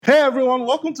Hey everyone,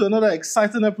 welcome to another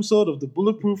exciting episode of the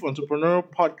Bulletproof Entrepreneurial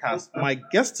Podcast. My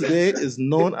guest today is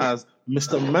known as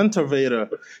Mr. Mentorvator.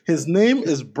 His name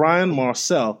is Brian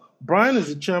Marcel. Brian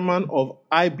is the chairman of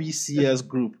IBCS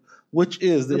Group, which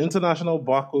is the International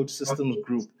Barcode Systems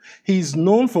Group. He's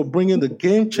known for bringing the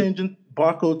game-changing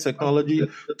barcode technology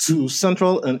to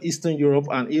Central and Eastern Europe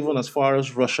and even as far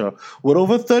as Russia. With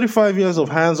over 35 years of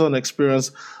hands-on experience,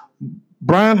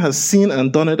 Brian has seen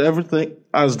and done everything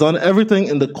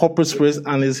in the corporate space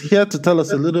and is here to tell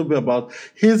us a little bit about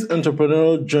his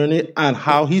entrepreneurial journey and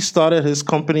how he started his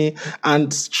company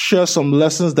and share some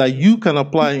lessons that you can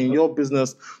apply in your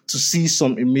business to see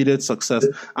some immediate success.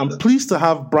 I'm pleased to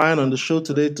have Brian on the show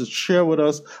today to share with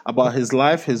us about his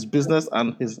life, his business,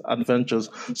 and his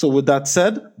adventures. So with that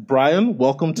said, Brian,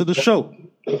 welcome to the show.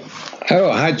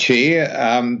 Oh, hi,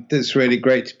 Chi. It's really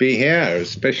great to be here,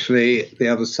 especially the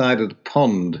other side of the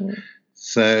pond.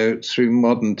 So through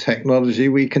modern technology,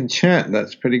 we can chat.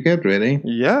 That's pretty good, really.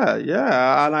 Yeah.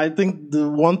 And I think the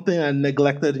one thing I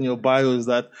neglected in your bio is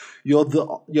that you're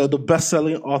the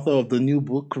best-selling author of the new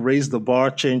book, Raise the Bar,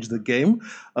 Change the Game,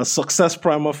 a success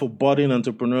primer for budding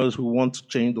entrepreneurs who want to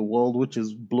change the world, which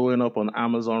is blowing up on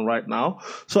Amazon right now.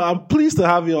 So I'm pleased to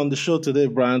have you on the show today,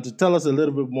 Brian, to tell us a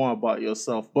little bit more about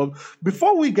yourself. But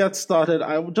before we get started,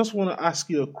 I just want to ask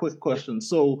you a quick question.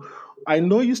 So I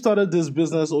know you started this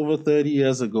business over 30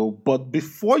 years ago, but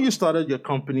before you started your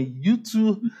company, you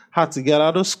too had to get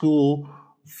out of school,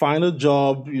 find a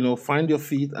job, find your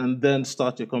feet, and then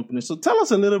start your company. So tell us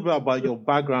a little bit about your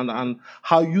background and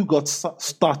how you got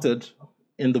started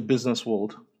in the business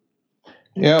world.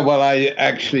 Yeah, well, I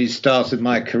actually started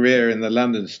my career in the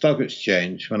London Stock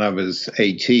Exchange when I was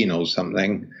 18 or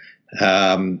something.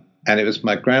 And it was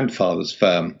my grandfather's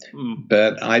firm.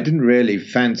 But I didn't really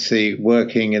fancy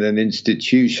working in an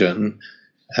institution.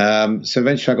 So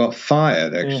eventually I got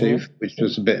fired, actually, which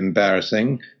was a bit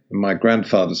embarrassing in my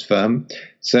grandfather's firm.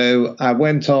 So I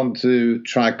went on to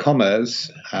try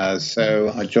commerce.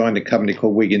 So I joined a company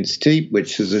called Wiggins Teep,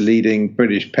 which is a leading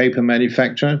British paper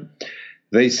manufacturer.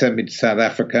 They sent me to South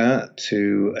Africa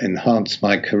to enhance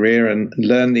my career and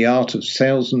learn the art of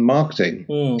sales and marketing.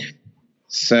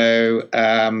 So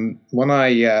when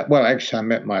actually I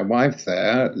met my wife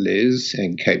there, Liz,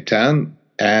 in Cape Town,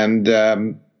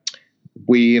 and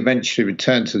we eventually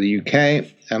returned to the UK,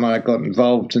 and I got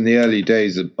involved in the early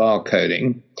days of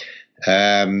barcoding,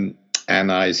 and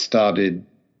I started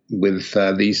with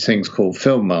these things called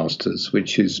Film Masters,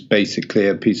 which is basically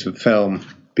a piece of film,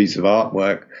 piece of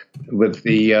artwork with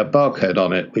the barcode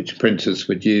on it, which printers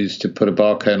would use to put a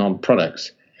barcode on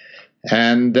products.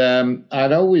 And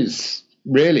I'd always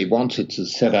really wanted to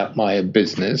set up my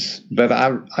business, but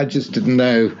I just didn't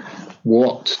know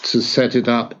what to set it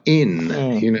up in,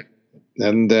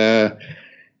 And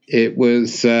it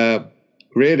was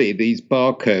really these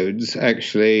barcodes,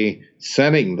 actually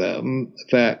selling them,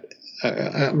 that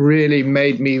really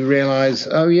made me realize,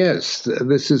 oh, yes,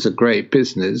 this is a great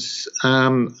business.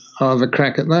 I'll have a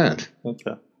crack at that.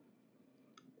 Okay.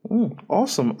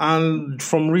 Awesome. And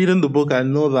from reading the book, I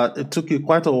know that it took you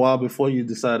quite a while before you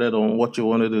decided on what you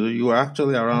wanted to do. You were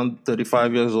actually around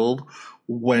 35 years old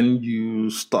when you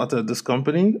started this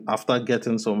company after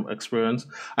getting some experience.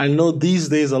 I know these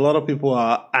days a lot of people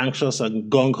are anxious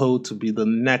and gung-ho to be the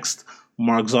next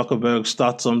Mark Zuckerberg,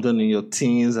 start something in your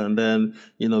teens and then,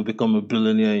 become a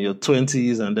billionaire in your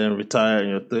 20s and then retire in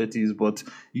your 30s. But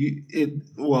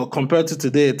compared to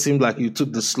today, it seemed like you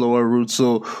took the slower route.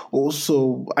 So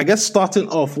also, I guess starting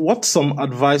off, what's some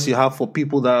advice you have for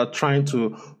people that are trying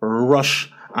to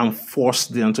rush and force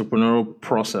the entrepreneurial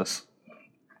process?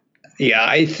 Yeah,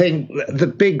 I think the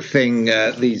big thing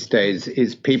these days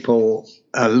is people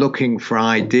are looking for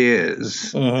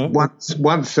ideas.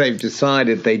 Once they've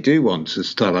decided they do want to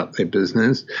start up their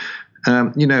business,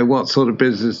 what sort of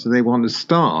business do they want to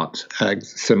start?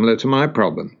 Similar to my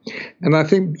problem. And I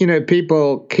think,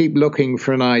 people keep looking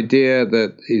for an idea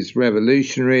that is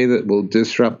revolutionary, that will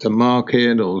disrupt the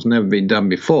market or has never been done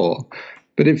before.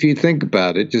 But if you think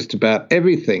about it, just about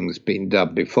everything's been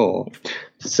done before.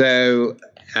 So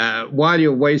while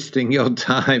you're wasting your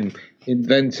time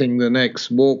inventing the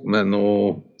next Walkman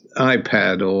or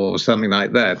iPad or something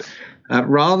like that,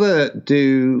 rather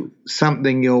do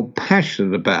something you're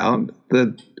passionate about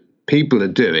that people are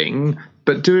doing,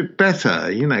 but do it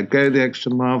better. Go the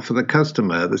extra mile for the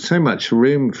customer. There's so much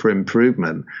room for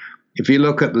improvement. If you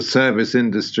look at the service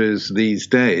industries these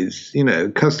days,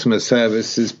 customer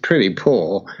service is pretty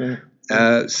poor.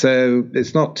 So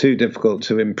it's not too difficult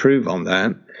to improve on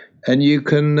that. And you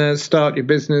can start your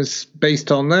business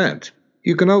based on that.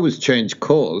 You can always change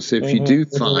course if you do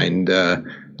find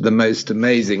the most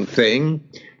amazing thing.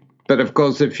 But of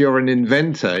course, if you're an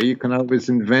inventor, you can always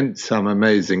invent some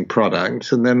amazing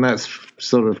product, and then that's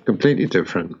sort of completely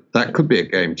different. That could be a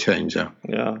game changer.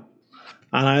 Yeah.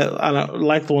 And I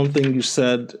liked one thing you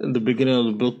said in the beginning of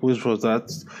the book, which was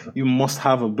that you must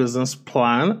have a business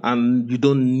plan, and you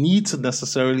don't need to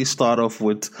necessarily start off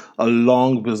with a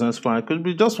long business plan. It could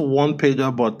be just one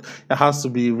pager, but it has to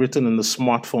be written in the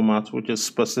SMART format, which is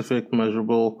specific,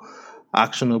 measurable,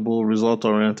 actionable,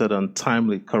 result-oriented, and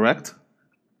timely, correct?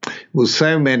 Well,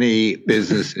 so many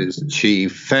businesses,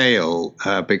 Chief, fail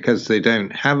because they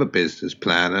don't have a business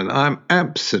plan. And I'm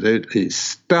absolutely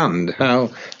stunned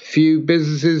how few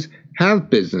businesses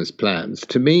have business plans.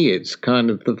 To me, it's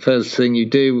kind of the first thing you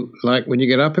do, like when you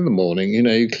get up in the morning,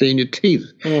 you clean your teeth.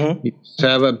 Mm-hmm. You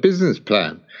have a business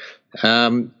plan.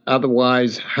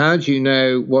 Otherwise, how do you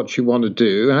know what you want to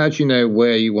do? How do you know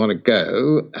where you want to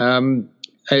go?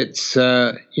 It's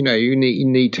you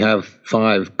need to have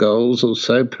 5 goals or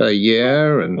so per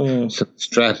year and some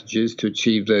strategies to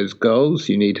achieve those goals.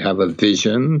 You need to have a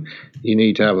vision. You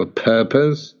need to have a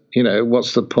purpose.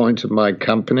 What's the point of my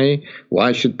company?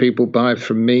 Why should people buy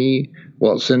from me?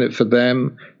 What's in it for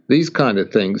them? These kind of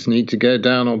things need to go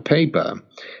down on paper.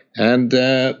 And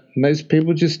most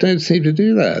people just don't seem to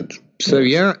do that. So,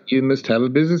 you must have a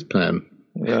business plan.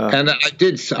 Yeah. And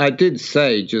I did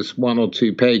say just 1 or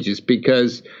 2 pages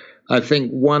because I think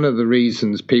one of the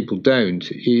reasons people don't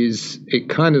is it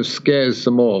kind of scares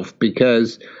them off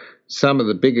because some of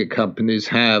the bigger companies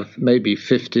have maybe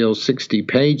 50 or 60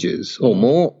 pages or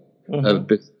more of a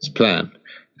business plan.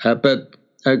 But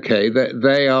okay,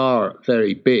 they are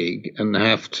very big and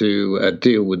have to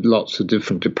deal with lots of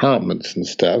different departments and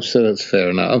stuff, so that's fair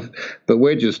enough. But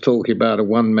we're just talking about a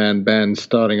one-man band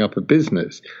starting up a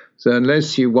business. So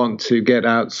unless you want to get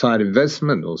outside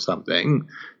investment or something,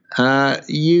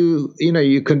 you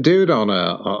can do it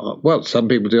on some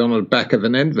people do it on the back of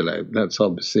an envelope. That's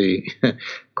obviously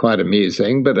quite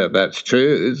amusing, but that's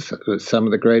true. Some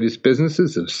of the greatest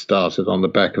businesses have started on the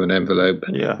back of an envelope.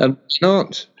 Yeah. And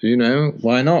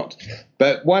why not?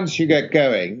 But once you get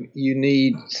going, you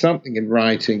need something in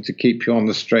writing to keep you on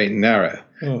the straight and narrow,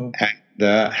 and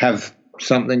have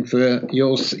something for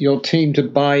your team to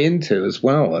buy into as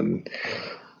well. And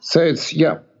so it's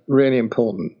really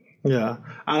important. Yeah,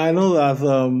 and I know that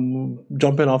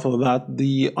jumping off of that,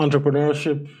 the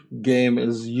entrepreneurship game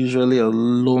is usually a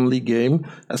lonely game,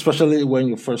 especially when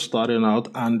you're first starting out.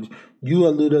 And you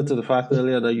alluded to the fact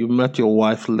earlier that you met your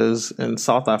wife, Liz, in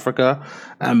South Africa.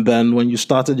 And then when you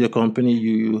started your company,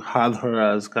 you had her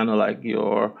as kind of like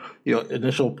your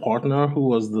initial partner who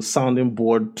was the sounding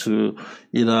board to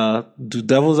either do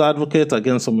devil's advocate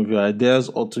against some of your ideas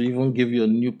or to even give you a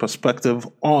new perspective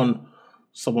on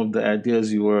some of the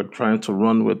ideas you were trying to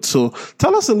run with. So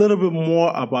tell us a little bit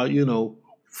more about,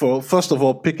 for first of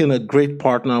all, picking a great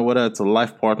partner, whether it's a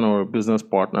life partner or a business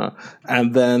partner,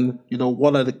 and then,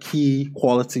 what are the key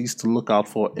qualities to look out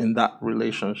for in that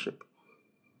relationship?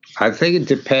 I think it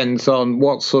depends on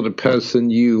what sort of person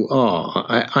you are.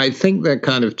 I think there are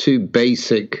kind of 2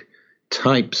 basic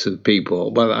types of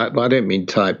people. Well, I don't mean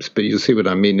types, but you'll see what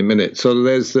I mean in a minute. So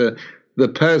there's the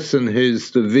person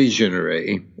who's the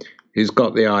visionary, who's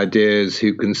got the ideas,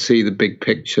 who can see the big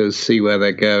picture, see where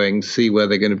they're going, see where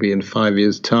they're going to be in 5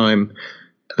 years' time.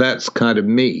 That's kind of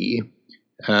me.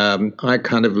 I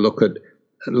kind of look at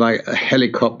like a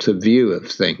helicopter view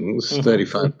of things,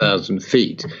 35,000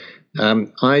 feet.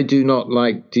 I do not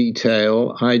like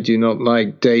detail. I do not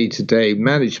like day-to-day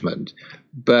management.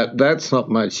 But that's not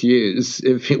much use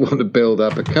if you want to build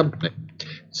up a company.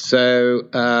 So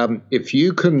if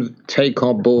you can take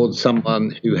on board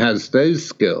someone who has those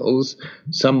skills,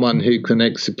 someone who can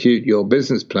execute your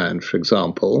business plan, for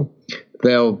example,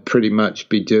 they'll pretty much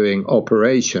be doing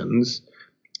operations,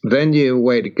 then you're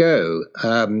way to go.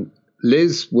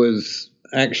 Liz was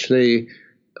actually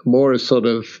more a sort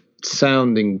of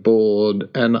sounding board,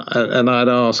 and I'd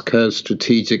ask her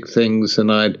strategic things,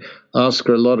 and I'd ask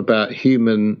her a lot about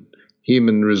human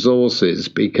resources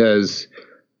because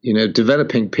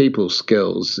developing people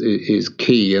skills is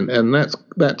key, and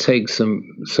that takes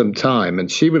some time.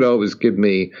 And she would always give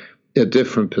me a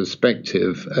different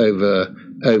perspective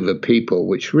over people,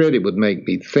 which really would make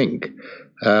me think.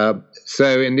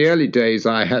 So in the early days,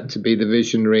 I had to be the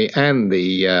visionary and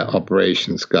the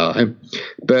operations guy.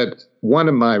 But one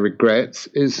of my regrets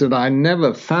is that I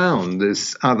never found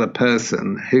this other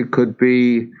person who could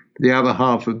be the other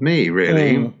half of me,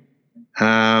 really. There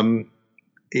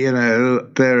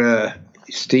are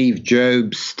Steve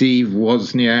Jobs, Steve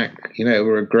Wozniak,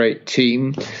 were a great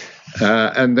team,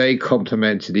 and they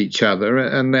complemented each other.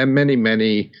 And there are many,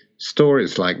 many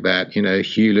stories like that,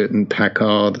 Hewlett and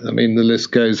Packard. I mean, the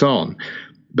list goes on.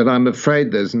 but I'm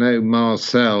afraid there's no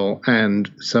Marcel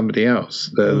and somebody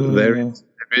else. There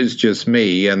is just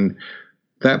me, and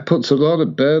that puts a lot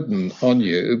of burden on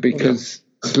you because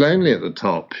it's lonely at the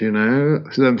top,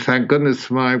 And thank goodness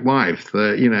for my wife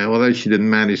that, although she didn't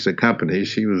manage the company,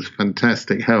 she was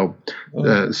fantastic help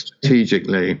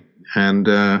strategically and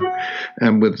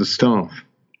with the staff.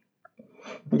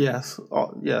 Yes,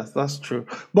 that's true.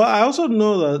 But I also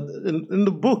know that in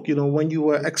the book, when you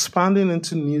were expanding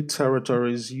into new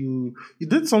territories, you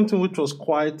did something which was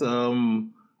quite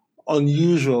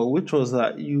unusual, which was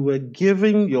that you were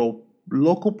giving your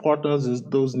local partners in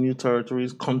those new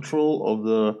territories control of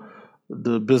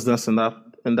the business in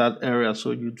that area.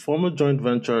 So you'd form a joint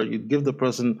venture, you'd give the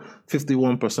person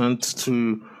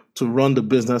 51% to run the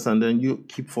business, and then you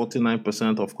keep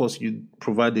 49%. Of course, you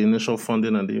provide the initial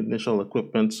funding and the initial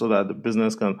equipment so that the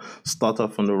business can start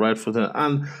off on the right footing.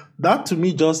 And that, to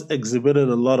me, just exhibited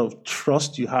a lot of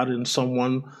trust you had in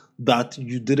someone that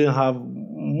you didn't have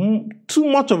too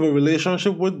much of a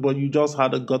relationship with, but you just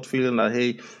had a gut feeling that,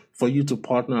 hey, for you to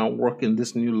partner and work in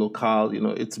this new locale,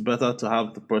 it's better to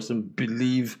have the person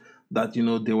believe that,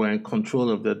 they were in control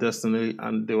of their destiny,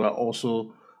 and they were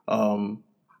also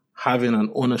having an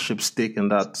ownership stake in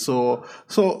that. So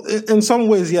in some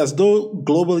ways, yes, though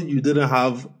globally you didn't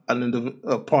have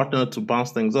a partner to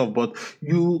bounce things off, but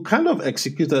you kind of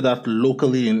executed that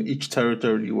locally in each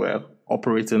territory you were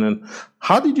operating in.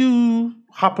 How did you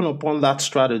happen upon that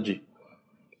strategy?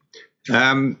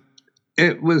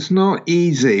 It was not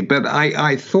easy, but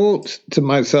I thought to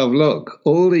myself, look,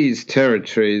 all these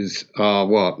territories are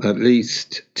at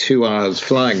least 2 hours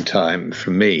flying time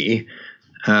from me.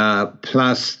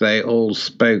 Plus, they all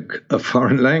spoke a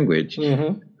foreign language.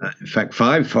 In fact,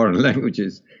 5 foreign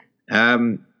languages.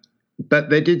 But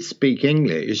they did speak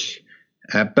English.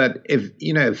 But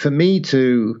if for me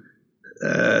to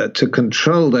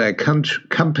control their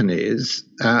companies,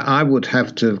 I would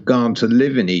have to have gone to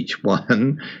live in each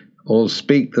one or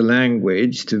speak the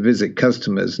language to visit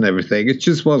customers and everything. It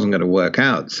just wasn't going to work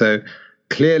out. So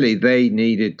clearly, they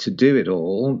needed to do it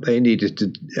all. They needed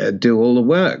to do all the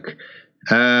work.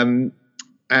 And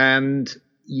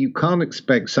you can't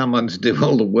expect someone to do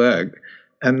all the work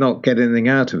and not get anything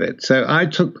out of it. So I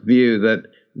took the view that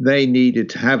they needed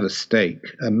to have a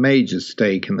stake, a major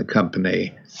stake in the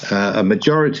company, a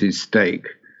majority stake.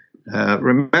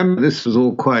 Remember, this was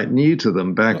all quite new to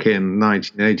them back in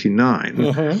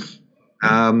 1989.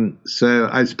 So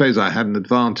I suppose I had an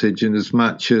advantage in as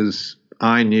much as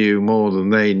I knew more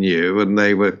than they knew, and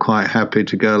they were quite happy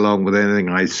to go along with anything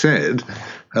I said.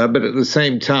 But at the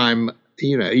same time,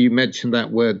 you mentioned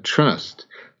that word trust.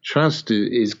 Trust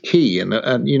is key. And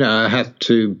I had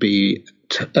to be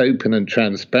open and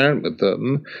transparent with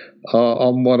them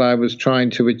on what I was trying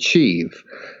to achieve.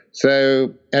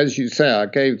 So, as you say, I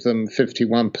gave them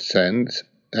 51%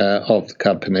 of the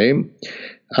company.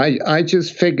 I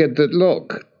just figured that,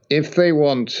 look, if they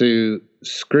want to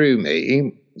screw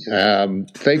me,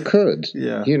 they could.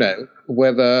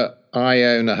 Whether I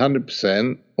own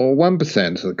 100% or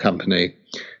 1% of the company,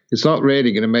 it's not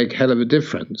really going to make a hell of a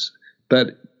difference.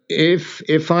 But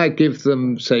if I give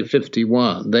them, say,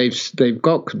 51, they've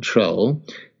got control.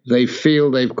 They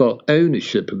feel they've got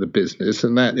ownership of the business,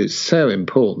 and that is so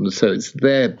important. So it's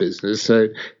their business. So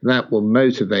that will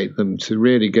motivate them to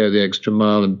really go the extra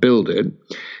mile and build it.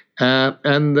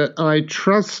 And that I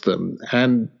trust them.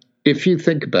 And if you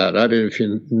think about it, I don't know if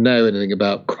you know anything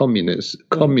about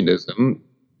communism.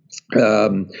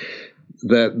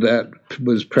 That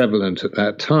was prevalent at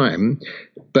that time,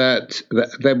 but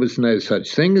there was no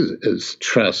such thing as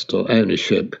trust or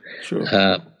ownership.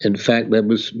 Sure. In fact, there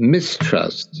was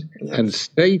mistrust and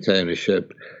state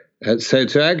ownership. So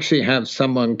to actually have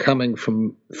someone coming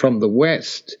from the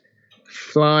West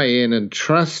fly in and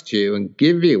trust you and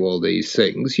give you all these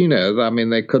things,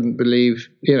 they couldn't believe,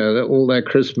 that all their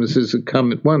Christmases had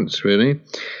come at once, really.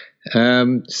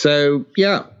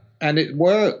 And it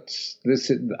works.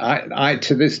 I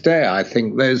to this day, I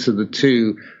think those are the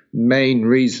two main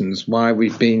reasons why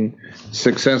we've been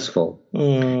successful.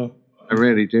 I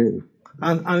really do.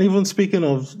 And even speaking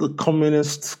of the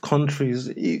communist countries,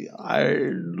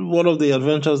 one of the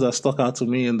adventures that stuck out to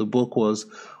me in the book was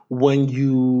when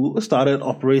you started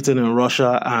operating in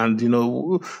Russia, and there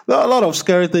are a lot of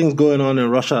scary things going on in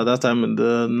Russia at that time in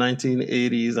the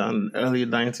 1980s and early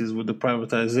 90s with the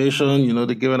privatization,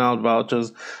 the giving out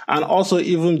vouchers, and also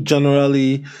even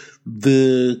generally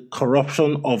the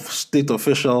corruption of state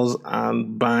officials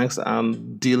and banks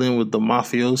and dealing with the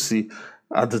mafiosi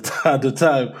at the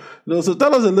time. So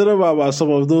tell us a little bit about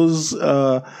some of those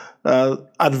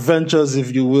adventures,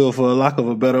 if you will, for lack of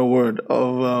a better word,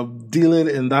 of dealing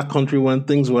in that country when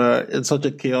things were in such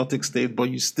a chaotic state, but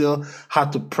you still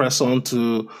had to press on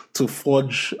to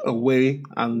forge a way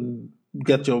and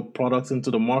get your products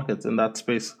into the market in that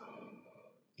space?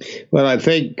 Well, I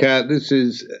think this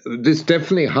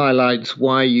definitely highlights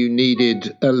why you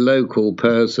needed a local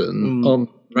person on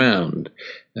the ground.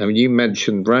 I mean, you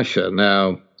mentioned Russia.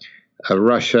 Now,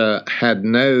 Russia had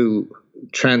no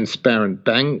transparent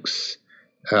banks,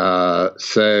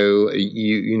 so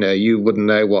you wouldn't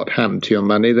know what happened to your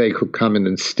money. They could come in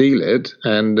and steal it.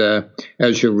 And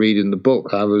as you read in the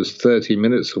book, I was 30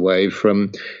 minutes away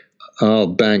from our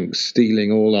bank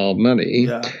stealing all our money.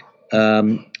 Yeah.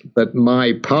 But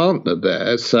my partner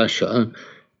there, Sasha,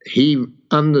 he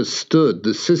understood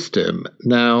the system.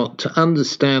 Now, to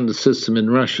understand the system in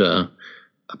Russia,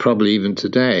 probably even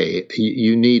today,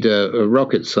 you need a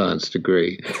rocket science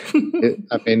degree.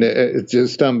 It's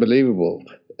just unbelievable.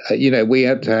 We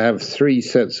had to have 3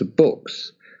 sets of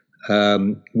books.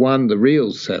 One, the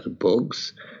real set of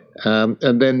books,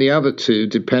 and then the other 2,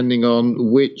 depending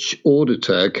on which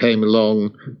auditor came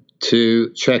along to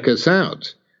check us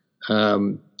out.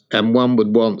 And one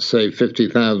would want, say,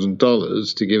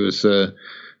 $50,000 to give us a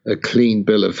clean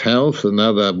bill of health.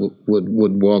 Another would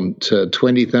want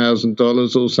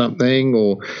 $20,000 or something.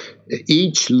 Or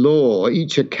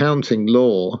each accounting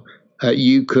law,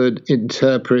 you could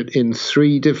interpret in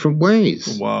 3 different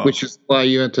ways. Wow. Which is why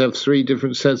you had to have 3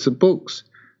 different sets of books.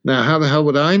 Now, how the hell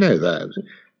would I know that?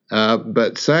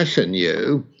 But Sasha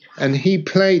knew, and he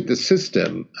played the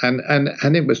system,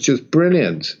 and it was just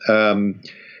brilliant.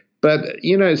 But,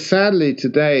 sadly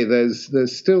today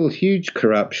there's still huge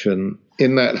corruption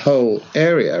in that whole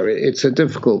area. It's a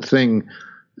difficult thing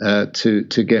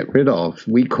to get rid of.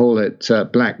 We call it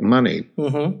black money.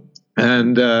 Mm-hmm.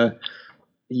 And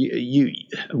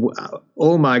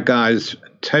all my guys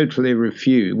totally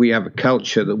refuse. We have a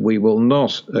culture that we will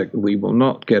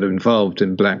not get involved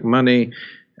in black money.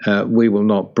 We will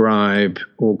not bribe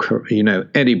or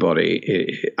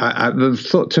anybody.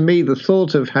 The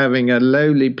thought of having a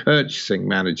lowly purchasing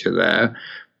manager there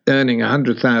earning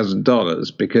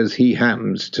 $100,000 because he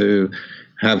happens to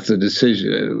have the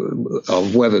decision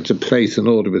of whether to place an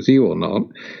order with you or not,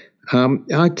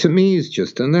 to me is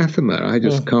just anathema. I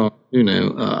just can't,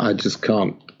 I just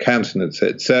can't countenance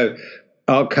it. So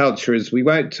our culture is we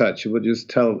won't touch it. We'll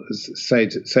just say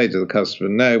to the customer,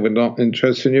 no, we're not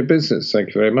interested in your business. Thank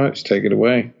you very much. Take it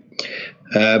away.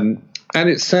 And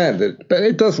it's sad but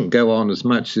it doesn't go on as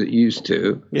much as it used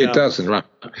to. Yeah. It doesn't.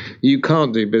 You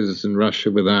can't do business in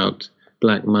Russia without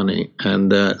black money.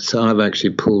 And so I've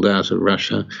actually pulled out of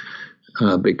Russia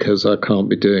because I can't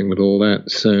be doing with all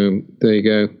that. So there you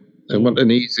go. I want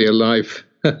an easier life.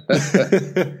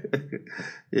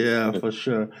 Yeah, for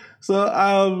sure. So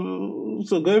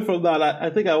going from that, I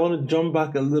think I want to jump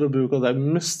back a little bit because I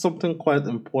missed something quite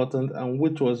important, and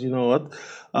which was,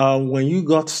 when you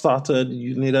got started,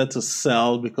 you needed to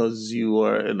sell because you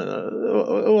were it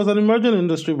was an emerging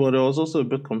industry, but it was also a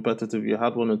bit competitive. You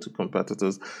had 1 or 2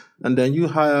 competitors, and then you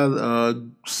hired a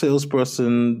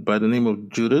salesperson by the name of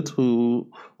Judith, who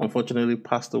unfortunately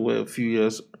passed away a few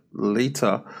years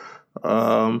later.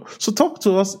 So talk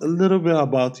to us a little bit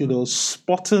about,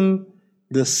 spotting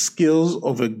the skills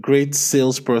of a great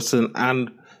salesperson. And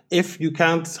if you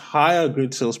can't hire a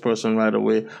great salesperson right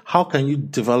away, how can you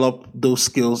develop those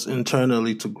skills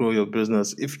internally to grow your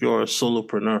business if you're a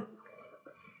solopreneur?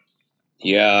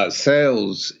 Yeah,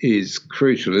 sales is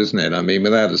crucial, isn't it? I mean,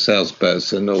 without a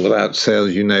salesperson or without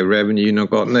sales, revenue, you've not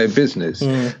got no business.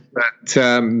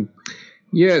 But,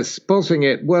 yes, spotting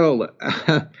it, well,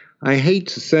 I hate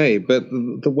to say, but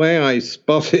the way I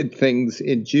spotted things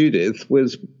in Judith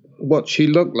was what she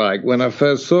looked like when I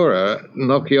first saw her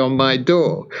knocking on my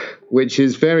door, which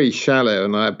is very shallow.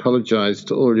 And I apologize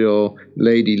to all your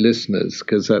lady listeners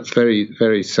because that's very,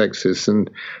 very sexist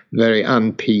and very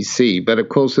un-PC. But of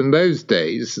course, in those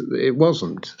days, it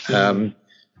wasn't.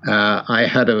 I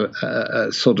had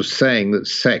a sort of saying that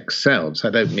sex sells. I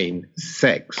don't mean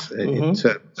sex in terms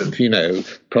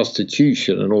of,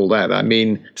 prostitution and all that. I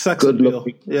mean, sex good appeal.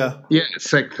 looking. Yeah. Yeah,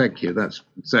 sex. Thank you. That's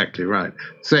exactly right.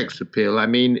 Sex appeal. I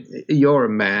mean, you're a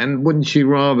man. Wouldn't you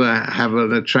rather have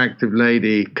an attractive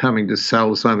lady coming to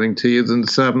sell something to you than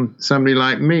somebody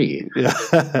like me? Yeah.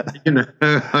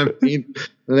 I mean,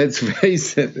 let's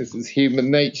face it, this is human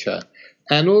nature.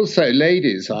 And also,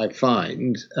 ladies, I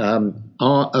find,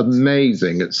 are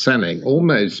amazing at selling,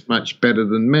 almost much better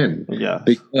than men, yeah,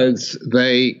 because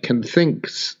they can think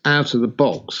out of the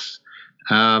box.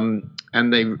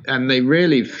 and they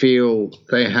really feel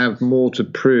they have more to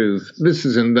prove. This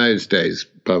is in those days,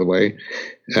 by the way,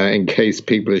 in case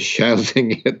people are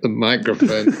shouting at the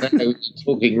microphone, you're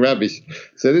talking rubbish.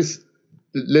 So this,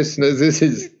 listeners, this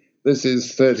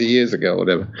is 30 years ago or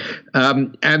whatever.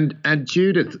 And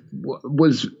Judith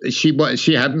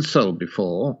she hadn't sold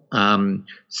before.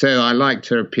 So I liked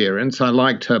her appearance. I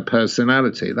liked her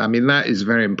personality. I mean, that is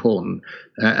very important.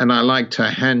 And I liked her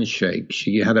handshake.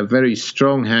 She had a very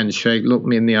strong handshake, looked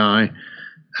me in the eye.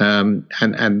 And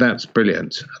that's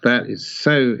brilliant. That is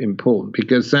so important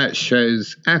because that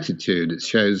shows attitude. It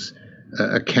shows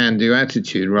a can-do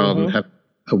attitude rather than have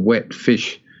a wet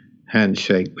fish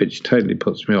handshake, which totally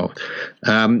puts me off.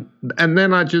 And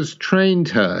then I just trained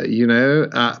her,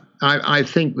 I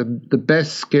think the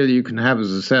best skill you can have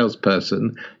as a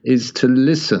salesperson is to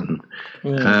listen.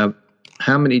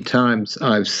 How many times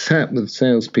I've sat with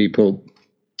salespeople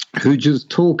who just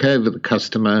talk over the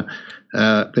customer.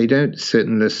 They don't sit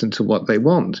and listen to what they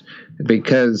want,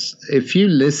 because if you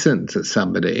listen to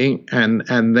somebody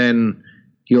and then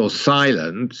you're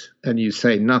silent and you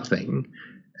say nothing,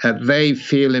 they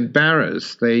feel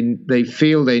embarrassed. They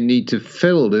feel they need to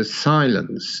fill this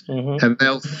silence, and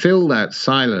they'll fill that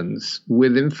silence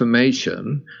with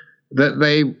information that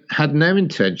they had no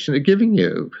intention of giving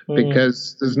you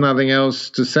because there's nothing else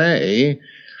to say.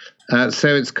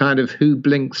 So it's kind of who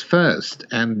blinks first.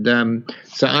 And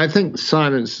so I think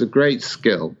silence is a great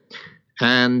skill.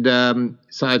 And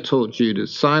so I taught Judith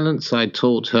silence. I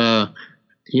taught her,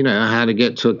 how to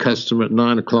get to a customer at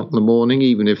 9 o'clock in the morning,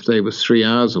 even if they were 3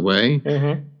 hours away.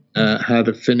 How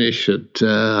to finish at,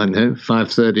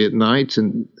 5:30 at night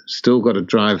and still got to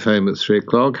drive home at 3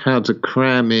 o'clock. How to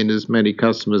cram in as many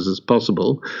customers as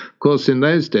possible. Of course, in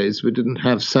those days, we didn't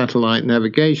have satellite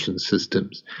navigation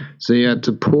systems. So you had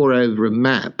to pore over a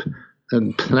map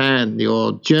and plan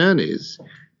your journeys,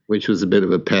 which was a bit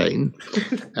of a pain.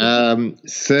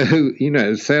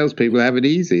 Salespeople have it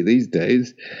easy these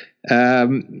days.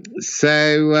 And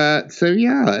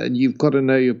you've got to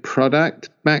know your product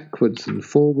backwards and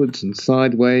forwards and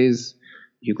sideways.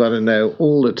 You've got to know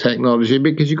all the technology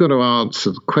because you've got to answer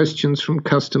the questions from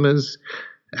customers.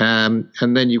 And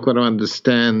then you've got to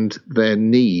understand their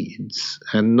needs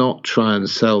and not try and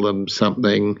sell them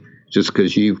something just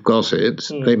because you've got it.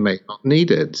 They may not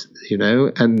need it,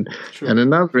 And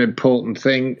another important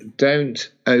thing,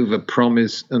 don't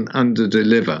overpromise and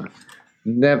underdeliver.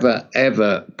 Never,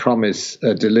 ever promise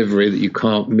a delivery that you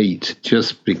can't meet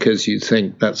just because you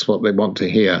think that's what they want to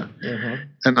hear.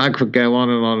 And I could go on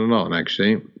and on and on,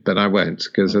 actually, but I won't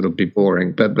because it'll be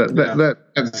boring. But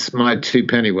that's my two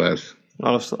pennyworth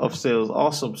of sales.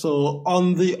 Awesome. So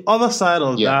on the other side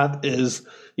of that is,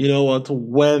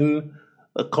 when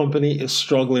a company is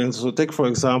struggling. So take, for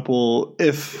example,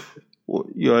 if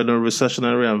you're in a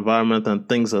recessionary environment and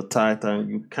things are tight and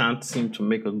you can't seem to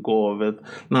make a go of it.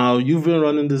 Now, you've been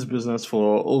running this business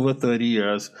for over 30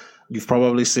 years. You've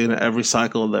probably seen every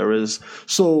cycle there is.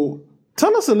 So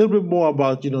tell us a little bit more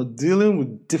about, dealing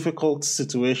with difficult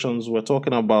situations. We're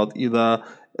talking about either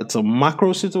it's a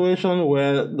macro situation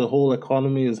where the whole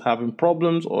economy is having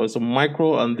problems, or it's a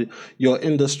micro and your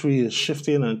industry is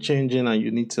shifting and changing and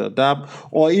you need to adapt,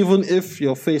 or even if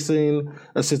you're facing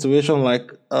a situation like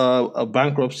a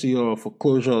bankruptcy or a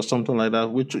foreclosure or something like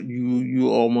that, which you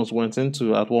almost went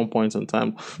into at one point in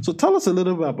time. So tell us a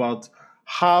little bit about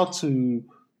how to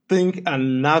think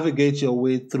and navigate your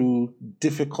way through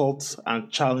difficult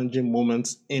and challenging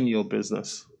moments in your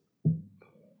business.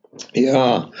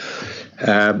 Yeah.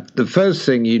 The first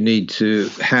thing you need to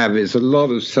have is a lot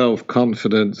of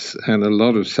self-confidence and a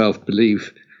lot of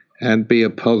self-belief, and be a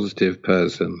positive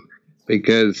person,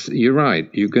 because you're right,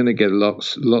 you're going to get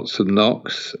lots of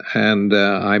knocks, and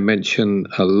I mention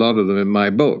a lot of them in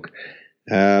my book,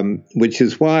 which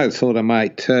is why I thought I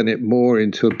might turn it more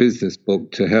into a business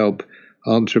book to help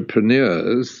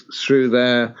entrepreneurs through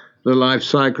the life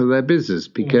cycle of their business,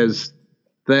 because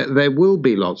there will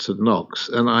be lots of knocks,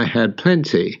 and I had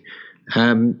plenty.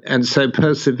 And so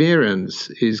perseverance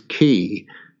is key.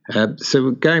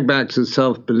 So going back to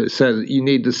self-belief, so you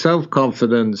need the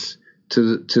self-confidence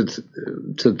to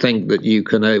think that you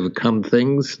can overcome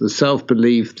things, the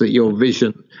self-belief that your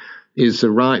vision is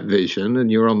the right vision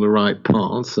and you're on the right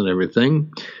path and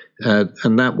everything.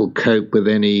 And that will cope with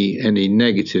any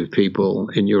negative people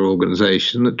in your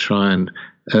organization that try and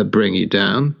bring you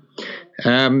down.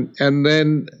 And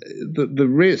then the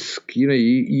risk,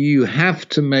 you have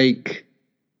to make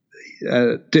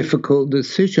difficult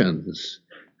decisions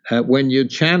when you're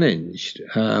challenged.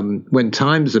 When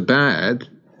times are bad,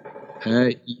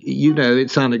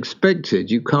 it's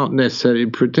unexpected. You can't necessarily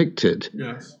predict it.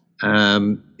 Yes.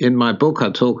 In my book, I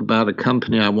talk about a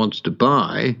company I wanted to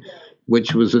buy,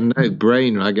 which was a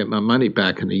no-brainer. I get my money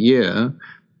back in a year.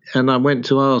 And I went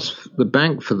to ask the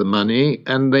bank for the money,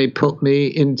 and they put me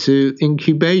into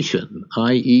incubation,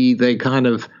 i.e. they kind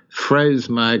of froze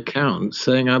my account,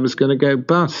 saying I was going to go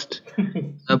bust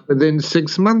within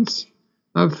 6 months.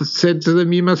 I've said to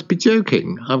them, you must be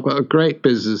joking. I've got a great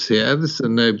business here. This is a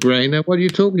no-brainer. What are you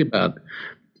talking about?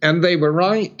 And they were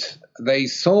right. They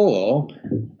saw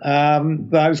that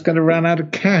I was going to run out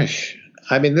of cash.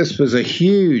 I mean, this was a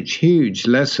huge, huge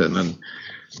lesson.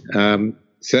 And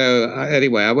so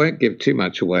anyway, I won't give too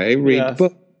much away. Read the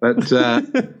book. But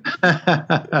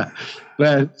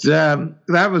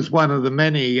that was one of the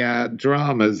many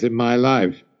dramas in my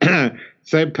life.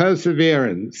 So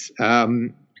perseverance,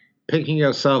 picking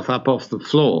yourself up off the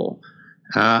floor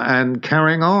and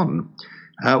carrying on.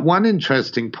 One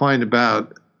interesting point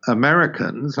about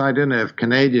Americans, I don't know if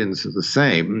Canadians are the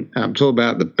same, I'm talking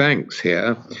about the banks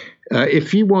here.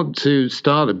 If you want to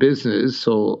start a business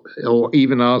or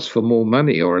even ask for more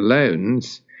money or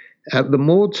loans, the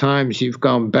more times you've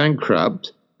gone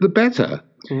bankrupt, the better.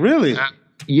 Really?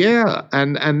 Yeah,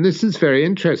 and this is very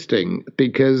interesting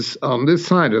because on this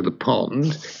side of the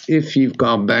pond, if you've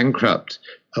gone bankrupt,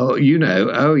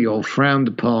 you're frowned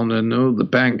upon and the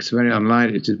bank's very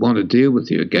unlikely to want to deal with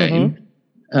you again. Mm-hmm.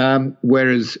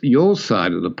 Whereas your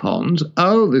side of the pond,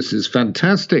 this is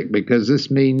fantastic because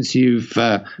this means you've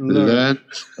learned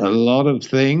a lot of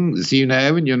things,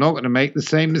 and you're not going to make the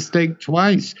same mistake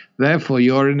twice. Therefore,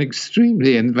 you're an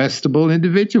extremely investable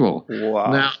individual.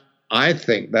 Wow. Now, I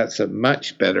think that's a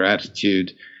much better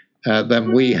attitude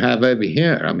than we have over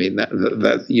here. I mean,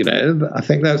 I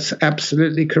think that's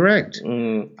absolutely correct.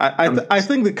 I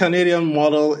think the Canadian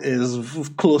model is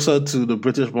closer to the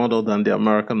British model than the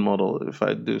American model, if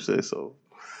I do say so.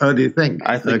 Oh, do you think?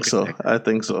 I think so.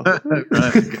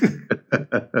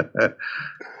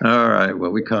 All right.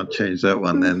 Well, we can't change that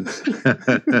one then.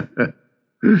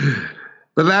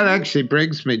 But that actually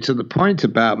brings me to the point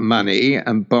about money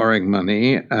and borrowing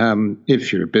money.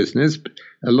 If you're a business,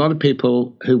 a lot of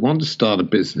people who want to start a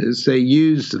business, they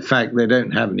use the fact they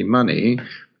don't have any money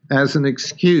as an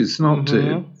excuse not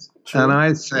to. Sure. And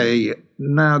I say,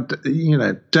 now,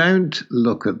 don't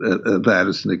look at that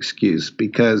as an excuse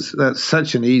because that's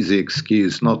such an easy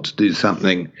excuse not to do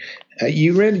something.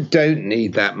 You really don't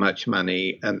need that much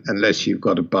money unless you've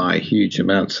got to buy huge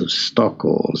amounts of stock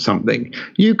or something.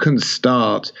 You can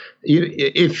start,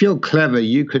 if you're clever,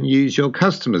 you can use your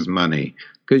customers' money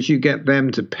because you get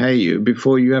them to pay you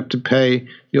before you have to pay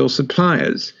your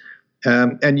suppliers.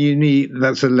 And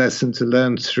that's a lesson to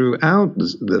learn throughout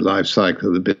the life cycle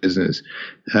of the business.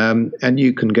 And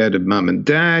you can go to mum and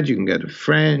dad, you can go to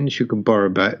friends, you can borrow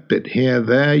a bit here,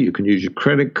 there, you can use your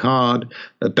credit card.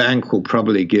 A bank will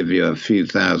probably give you a few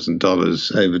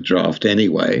 $1,000s overdraft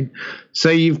anyway. So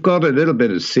you've got a little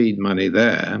bit of seed money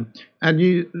there, and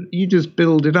you just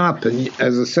build it up. And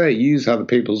as I say, use other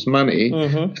people's money,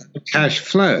 cash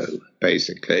flow,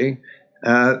 basically.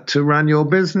 To run your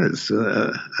business,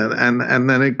 and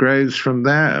then it grows from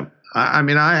there. I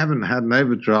mean, I haven't had an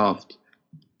overdraft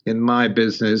in my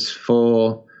business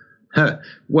for,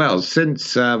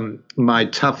 since my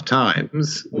tough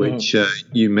times, which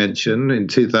you mentioned in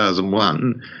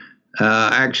 2001.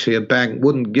 Actually, a bank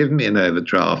wouldn't give me an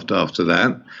overdraft after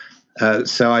that.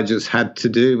 So I just had to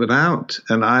do without,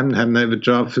 and I haven't had an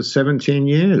overdraft for 17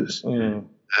 years.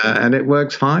 And it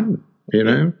works fine,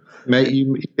 you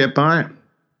get by.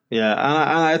 Yeah,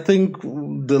 and I think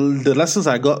the lessons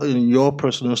I got in your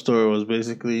personal story was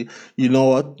basically, you know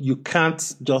what, you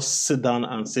can't just sit down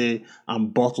and say, I'm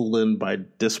bottled in by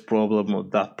this problem or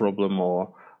that problem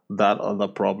or that other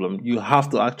problem. You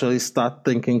have to actually start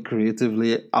thinking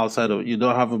creatively outside of, you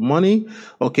don't have money,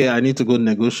 okay, I need to go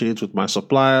negotiate with my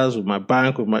suppliers, with my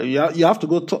bank, you have to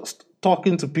go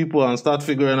talking to people and start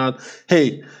figuring out,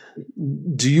 hey,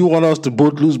 do you want us to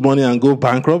both lose money and go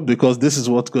bankrupt because this is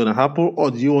what's going to happen, or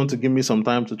do you want to give me some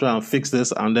time to try and fix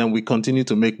this and then we continue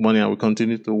to make money and we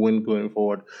continue to win going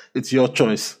forward? It's your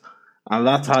choice. And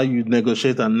that's how you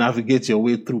negotiate and navigate your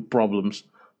way through problems,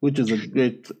 which is a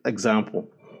great example.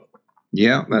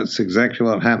 Yeah, that's exactly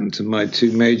what happened to my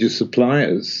two major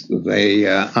suppliers. They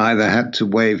either had to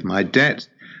waive my debt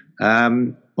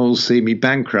or see me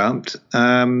bankrupt.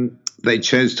 They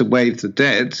chose to waive the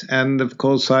debt, and of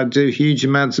course I do huge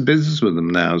amounts of business with them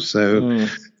now. So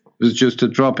was just a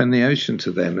drop in the ocean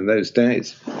to them in those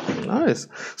days. Nice.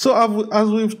 So as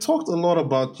we've talked a lot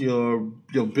about your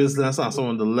business and some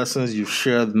of the lessons you've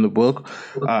shared in the book,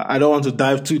 I don't want to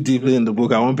dive too deeply in the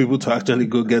book. I want people to actually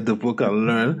go get the book and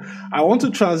learn. I want to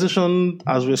transition,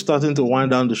 as we're starting to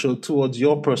wind down the show, towards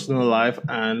your personal life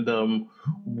and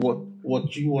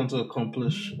what you want to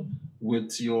accomplish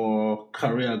with your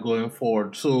career going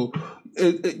forward. So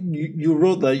you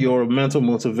wrote that you're a mental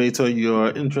motivator. You're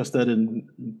interested in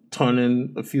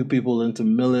turning a few people into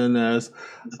millionaires,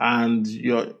 and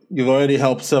you've already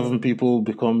helped 7 people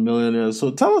become millionaires.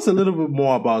 So tell us a little bit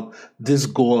more about this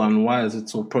goal and why is it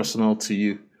so personal to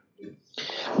you?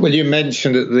 Well, you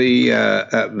mentioned at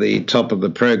the top of the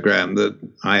program that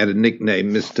I had a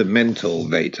nickname, Mr. Mental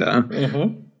Vator.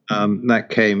 Mm-hmm. That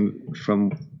came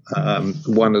from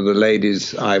one of the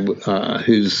ladies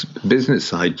whose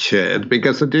business I chaired,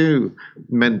 because I do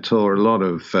mentor a lot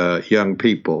of young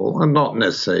people, and not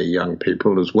necessarily young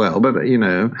people as well, but in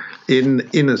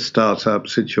a startup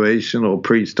situation or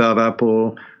pre-startup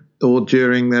or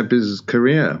during their business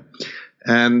career.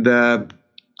 And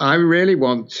I really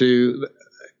want to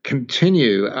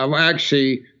continue. I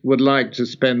actually would like to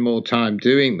spend more time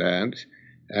doing that.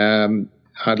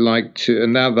 I'd like to,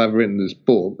 and now that I've written this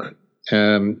book,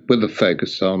 with a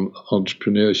focus on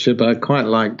entrepreneurship, I'd quite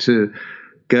like to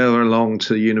go along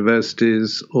to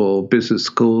universities or business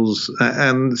schools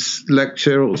and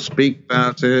lecture or speak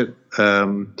about it,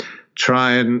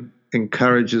 try and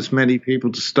encourage as many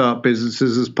people to start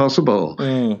businesses as possible.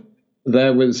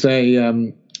 There was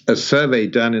a survey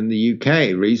done in the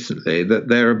UK recently that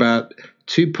there are about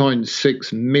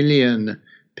 2.6 million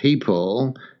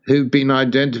people who've been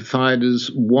identified as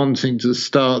wanting to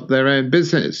start their own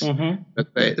business, mm-hmm.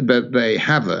 but they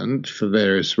haven't for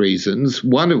various reasons,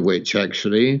 one of which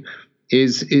actually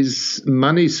is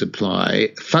money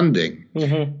supply funding.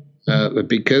 Mm-hmm.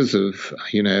 Because of,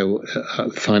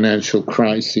 financial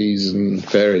crises and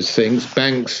various things,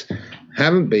 banks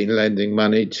haven't been lending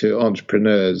money to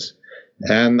entrepreneurs.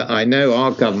 And I know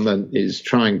our government is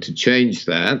trying to change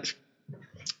that.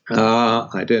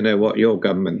 I don't know what your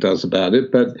government does about it,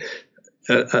 but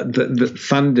the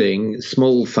funding,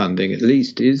 small funding at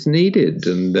least, is needed.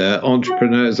 And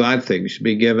entrepreneurs, I think, should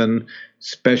be given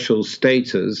special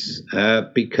status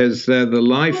because they're the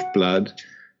lifeblood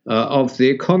of the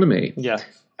economy. Yeah.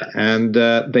 And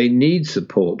they need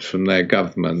support from their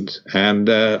government. And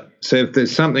so if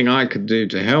there's something I could do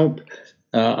to help,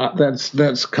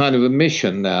 that's kind of a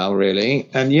mission now, really.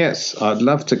 And yes, I'd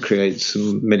love to create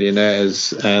some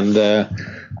millionaires and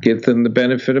give them the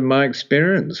benefit of my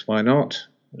experience. Why not?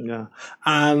 Yeah.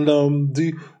 And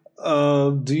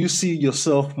do you see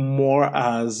yourself more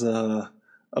as a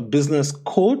business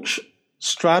coach,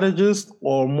 strategist,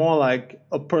 or more like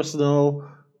a personal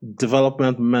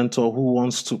development mentor who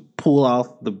wants to pull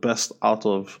out the best out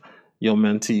of your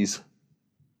mentees?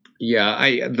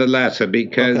 Yeah, the latter,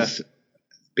 because. Okay.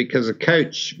 Because a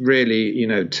coach really,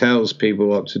 tells people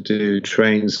what to do,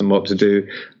 trains them what to do.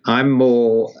 I'm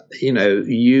more,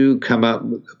 you come up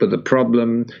with a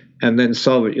problem and then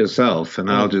solve it yourself.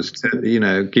 And I'll just,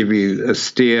 give you a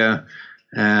steer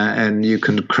and you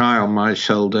can cry on my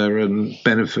shoulder and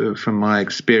benefit from my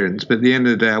experience. But at the end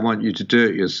of the day, I want you to do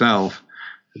it yourself,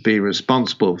 be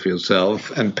responsible for yourself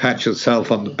and pat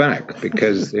yourself on the back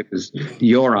because it was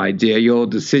your idea, your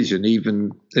decision,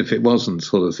 even if it wasn't,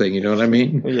 sort of thing. You know what I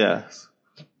mean? Yes.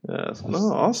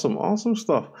 No, awesome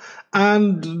stuff.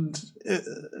 And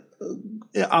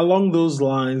along those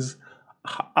lines,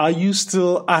 are you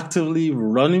still actively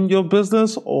running your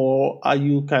business, or are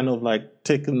you kind of like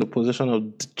taking the position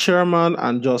of the chairman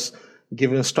and just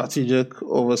giving strategic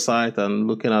oversight and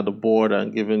looking at the board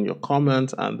and giving your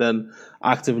comment and then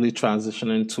actively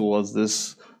transitioning towards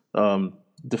this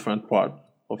different part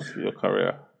of your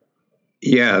career?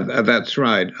 Yeah, that's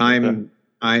right.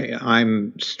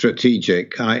 I'm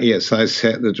strategic. I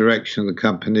set the direction of the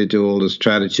company, do all the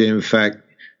strategy. In fact,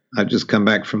 I've just come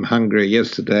back from Hungary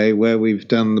yesterday where we've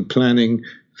done the planning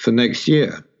for next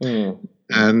year.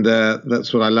 And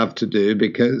that's what I love to do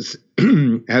because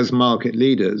as market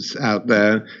leaders out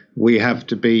there, we have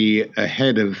to be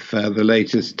ahead of the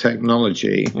latest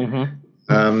technology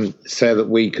so that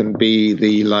we can be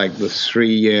the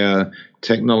 3-year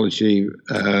technology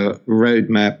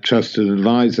roadmap trusted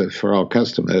advisor for our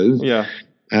customers. Yeah.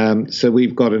 So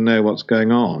we've got to know what's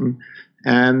going on.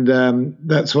 And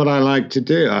that's what I like to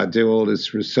do. I do all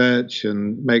this research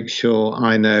and make sure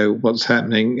I know what's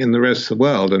happening in the rest of the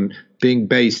world. And being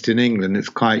based in England is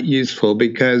quite useful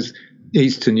because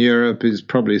Eastern Europe is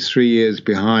probably 3 years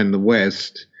behind the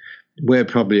West. We're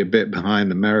probably a bit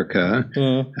behind America.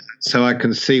 So I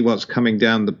can see what's coming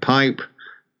down the pipe.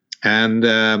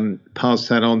 and pass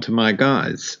that on to my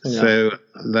guys. Yeah. So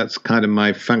that's kind of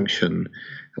my function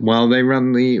while they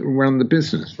run the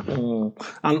business.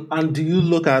 And do you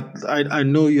look at? I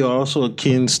know you're also a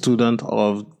keen student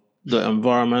of the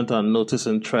environment and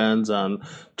noticing trends and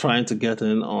trying to get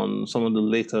in on some of the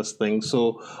latest things.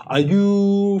 So are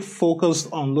you focused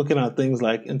on looking at things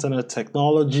like internet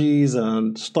technologies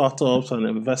and startups and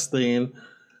investing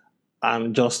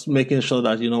and just making sure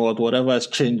that, whatever is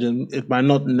changing, it might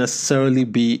not necessarily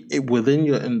be within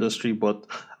your industry, but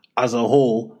as a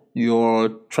whole, you're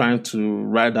trying to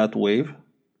ride that wave?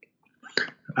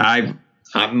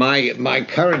 My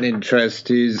current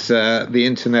interest is the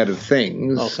Internet of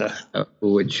Things,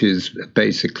 which is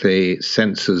basically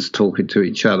sensors talking to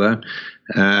each other,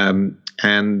 and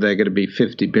there are going to be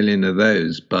 50 billion of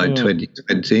those by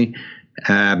 2020.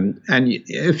 And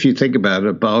if you think about it,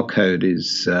 a barcode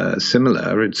is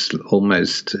similar. It's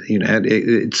almost,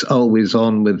 it's always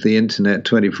on with the Internet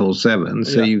 24/7,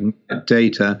 so you can get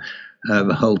data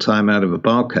the whole time out of a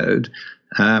barcode.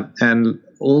 And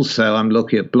also, I'm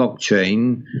looking at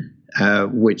blockchain,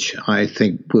 which I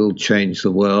think will change the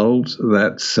world.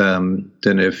 That's don't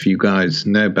know if you guys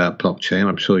know about blockchain.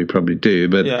 I'm sure you probably do,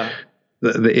 but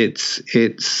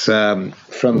it's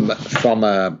from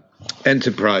a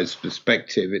enterprise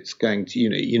perspective, it's going to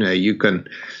you can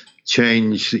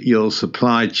change your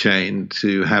supply chain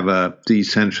to have a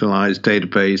decentralized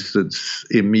database that's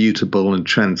immutable and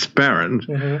transparent.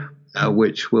 Mm-hmm.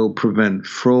 Which will prevent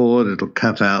fraud. It'll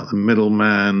cut out the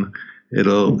middleman.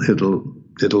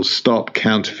 It'll stop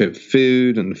counterfeit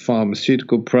food and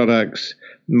pharmaceutical products.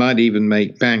 Might even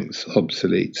make banks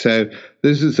obsolete. So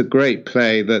this is a great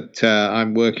play that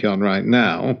I'm working on right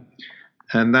now,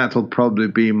 and that'll probably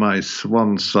be my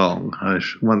swan song.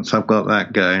 Once I've got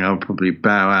that going, I'll probably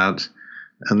bow out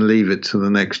and leave it to the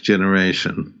next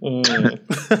generation.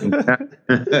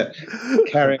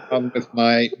 Carry on with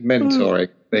my mentoring.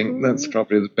 I think that's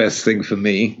probably the best thing for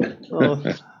me.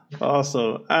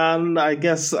 Awesome. And I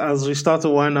guess as we start to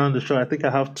wind down the show, I think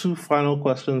I have two final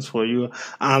questions for you.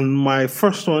 And my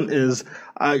first one is,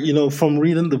 from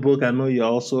reading the book, I know you're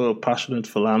also a passionate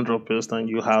philanthropist and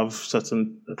you have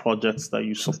certain projects that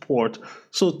you support.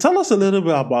 So tell us a little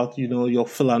bit about, your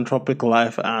philanthropic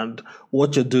life and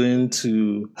what you're doing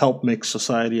to help make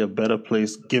society a better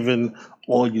place, given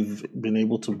all you've been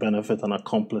able to benefit and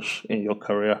accomplish in your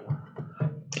career.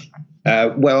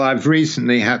 Well, I've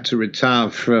recently had to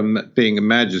retire from being a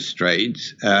magistrate,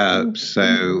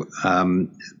 so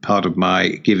part of my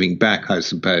giving back, I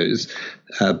suppose,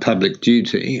 public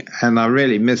duty, and I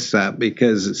really miss that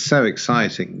because it's so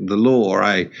exciting. The law,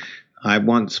 I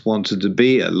once wanted to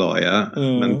be a lawyer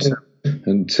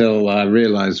until I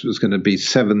realized it was going to be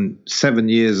seven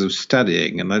years of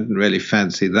studying, and I didn't really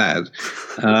fancy that.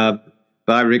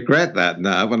 But I regret that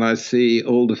now when I see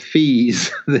all the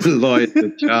fees the lawyers are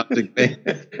charging me.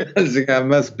 I think I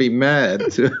must be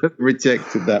mad to have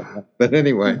rejected that one. But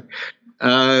anyway,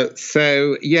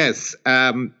 so yes,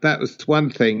 that was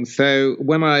one thing. So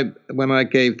when I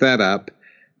gave that up,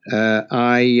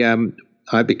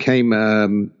 I became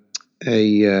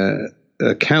a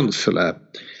councillor,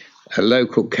 a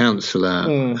local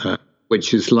councillor,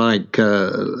 which is like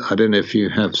I don't know if you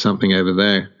have something over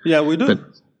there. Yeah, we do. But,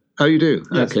 oh, you do?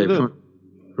 Yes, okay, we do.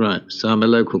 Right. So I'm a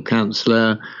local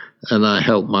councillor, and I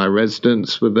help my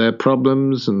residents with their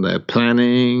problems and their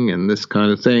planning and this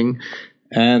kind of thing.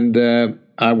 And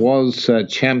I was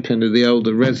champion of the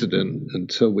older resident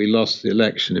until we lost the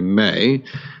election in May.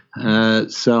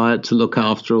 So I had to look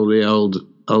after all the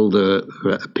older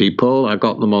people. I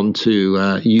got them onto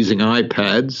using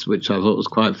iPads, which I thought was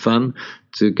quite fun,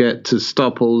 to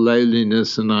stop all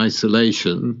loneliness and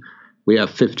isolation. We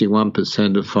have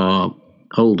 51% of our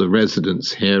older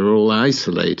residents here are all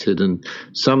isolated, and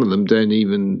some of them don't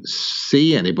even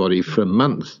see anybody for a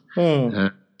month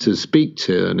to speak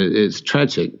to, and it's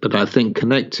tragic. But I think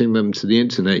connecting them to the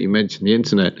internet, you mentioned the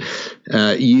internet,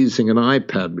 using an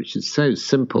iPad, which is so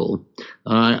simple.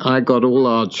 I got all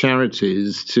our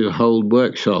charities to hold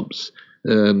workshops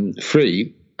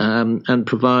free and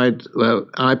provide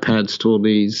iPads to all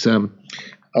these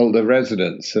older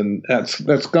residents, and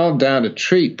that's gone down a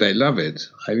treat. They love it.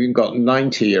 I've even got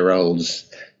 90-year-olds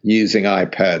using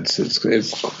iPads.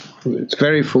 It's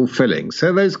very fulfilling.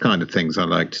 So those kind of things I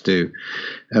like to do.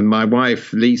 And my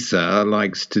wife Lisa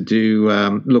likes to do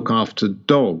look after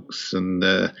dogs and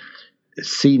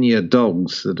senior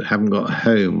dogs that haven't got a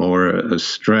home or a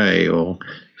stray. Or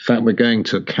in fact, we're going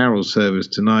to a carol service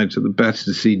tonight at the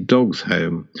Battersea Dogs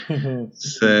Home. Mm-hmm.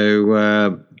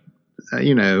 So.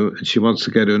 She wants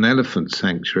to go to an elephant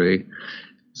sanctuary.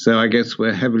 So I guess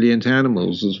we're heavily into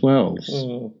animals as well.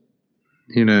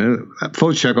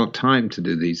 Fortunately, I've got time to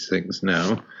do these things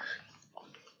now.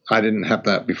 I didn't have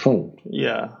that before.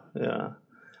 Yeah.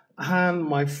 And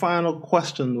my final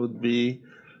question would be,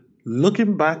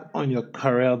 looking back on your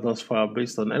career thus far,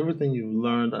 based on everything you've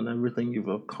learned and everything you've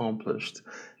accomplished,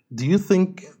 do you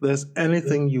think there's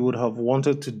anything you would have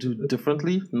wanted to do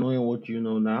differently, knowing what you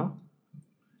know now?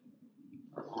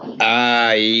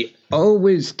 I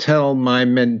always tell my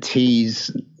mentees,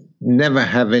 never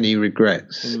have any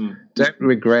regrets. Don't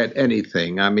regret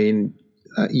anything. I mean,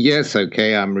 yes,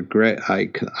 okay,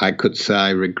 I could say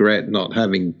I regret not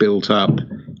having built up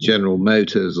General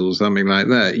Motors or something like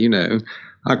that.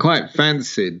 I quite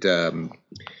fancied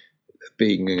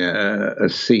being a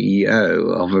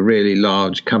CEO of a really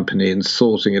large company and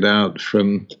sorting it out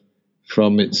from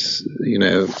its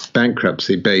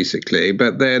bankruptcy, basically.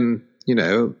 But then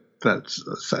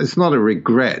it's not a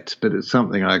regret, but it's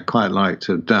something I quite like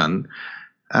to have done.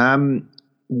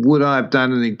 Would I have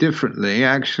done anything differently?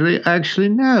 Actually,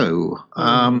 no.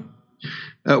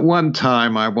 At one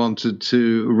time, I wanted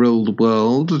to rule the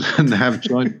world and have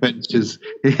joint ventures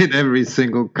in every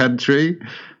single country.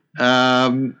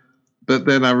 But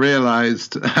then I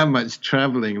realized how much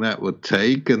traveling that would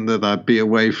take and that I'd be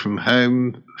away from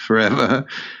home forever.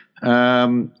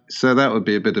 So that would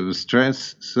be a bit of a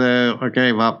stress. So I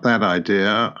gave up that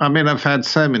idea. I mean, I've had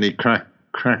so many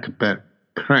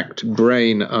cracked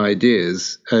brain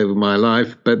ideas over my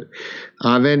life, but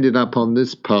I've ended up on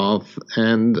this path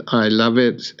and I love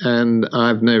it and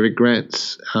I've no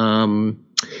regrets.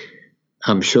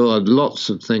 I'm sure lots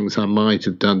of things I might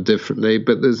have done differently,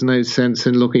 but there's no sense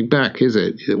in looking back, is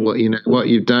it? What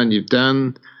you've done, you've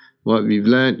done. What you've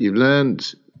learned, you've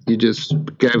learned. You just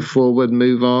go forward,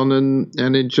 move on,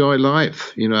 and enjoy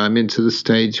life. I'm into the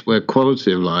stage where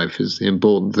quality of life is the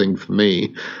important thing for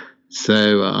me.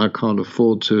 So I can't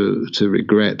afford to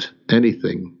regret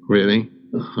anything, really.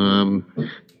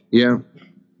 Yeah.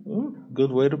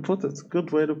 Good way to put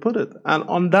it. And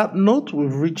on that note,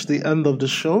 we've reached the end of the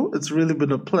show. It's really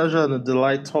been a pleasure and a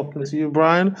delight talking to you,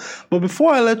 Brian. But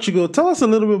before I let you go, tell us a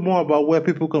little bit more about where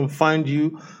people can find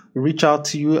you, reach out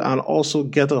to you, and also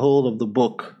get a hold of the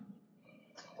book.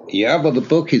 Yeah, well, the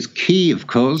book is key, of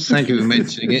course. Thank you for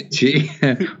mentioning it, G.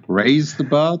 Raise the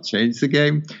Bar, Change the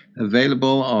Game.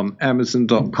 Available on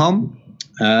Amazon.com.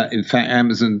 In fact,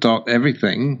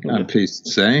 Amazon.everything, I'm pleased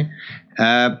to say.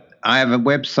 I have a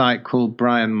website called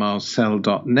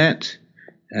brianmarcel.net.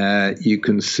 You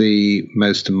can see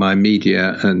most of my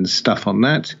media and stuff on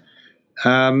that.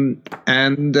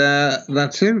 And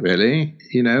that's it, really.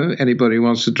 Anybody who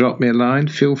wants to drop me a line,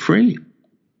 feel free.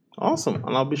 Awesome.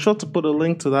 And I'll be sure to put a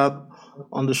link to that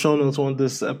on the show notes when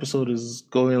this episode is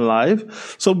going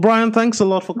live. So, Brian, thanks a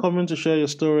lot for coming to share your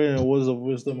story and words of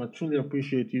wisdom. I truly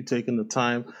appreciate you taking the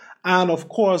time. And, of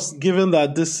course, given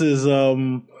that this is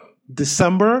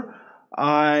December,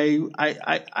 I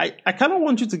kind of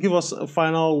want you to give us a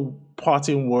final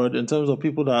parting word in terms of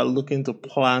people that are looking to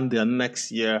plan their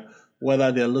next year,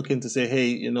 whether they're looking to say, hey,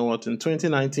 you know what, in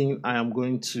 2019, I am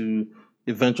going to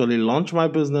eventually launch my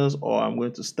business, or I'm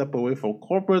going to step away from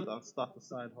corporate and start a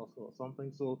side hustle or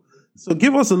something. So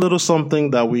give us a little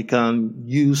something that we can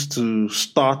use to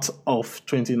start off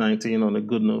 2019 on a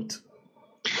good note.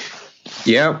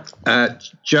 Yeah,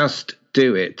 just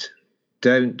do it.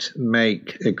 Don't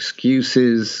make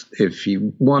excuses. If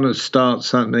you want to start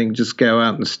something, just go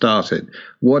out and start it.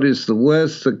 What is the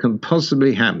worst that can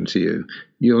possibly happen to you?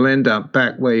 You'll end up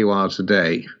back where you are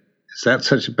today. Is that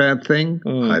such a bad thing?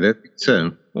 I don't think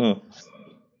so.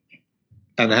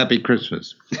 And happy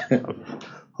Christmas.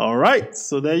 All right.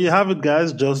 So there you have it,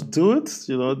 guys. Just do it.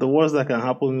 The worst that can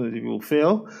happen is you will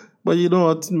fail. But you know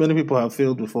what? Many people have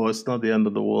failed before. It's not the end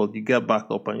of the world. You get back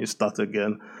up and you start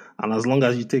again. And as long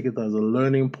as you take it as a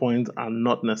learning point and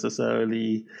not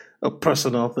necessarily a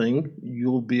personal thing,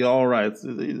 you'll be all right.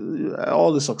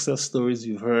 All the success stories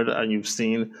you've heard and you've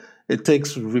seen, it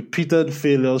takes repeated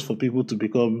failures for people to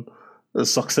become a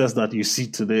success that you see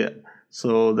today.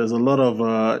 So there's a lot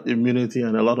of immunity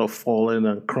and a lot of falling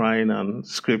and crying and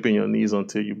scraping your knees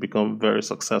until you become very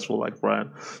successful like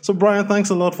Brian. So Brian, thanks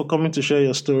a lot for coming to share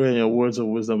your story and your words of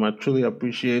wisdom. I truly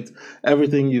appreciate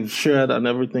everything you've shared and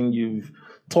everything you've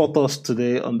taught us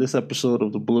today on this episode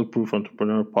of the Bulletproof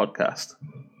Entrepreneur Podcast.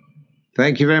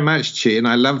 Thank you very much, Chi. And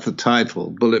I love the title,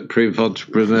 Bulletproof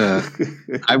Entrepreneur.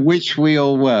 I wish we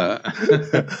all were.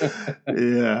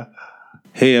 Yeah.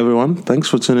 Hey everyone, thanks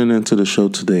for tuning into the show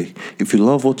today. If you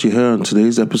love what you hear on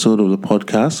today's episode of the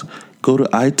podcast, Go to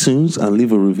iTunes and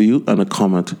leave a review and a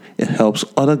comment. It helps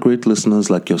other great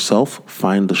listeners like yourself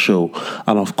find the show.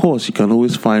 And of course, you can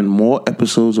always find more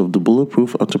episodes of the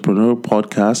Bulletproof Entrepreneur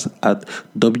Podcast at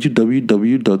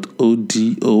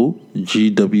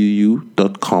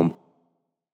www.odogwu.com.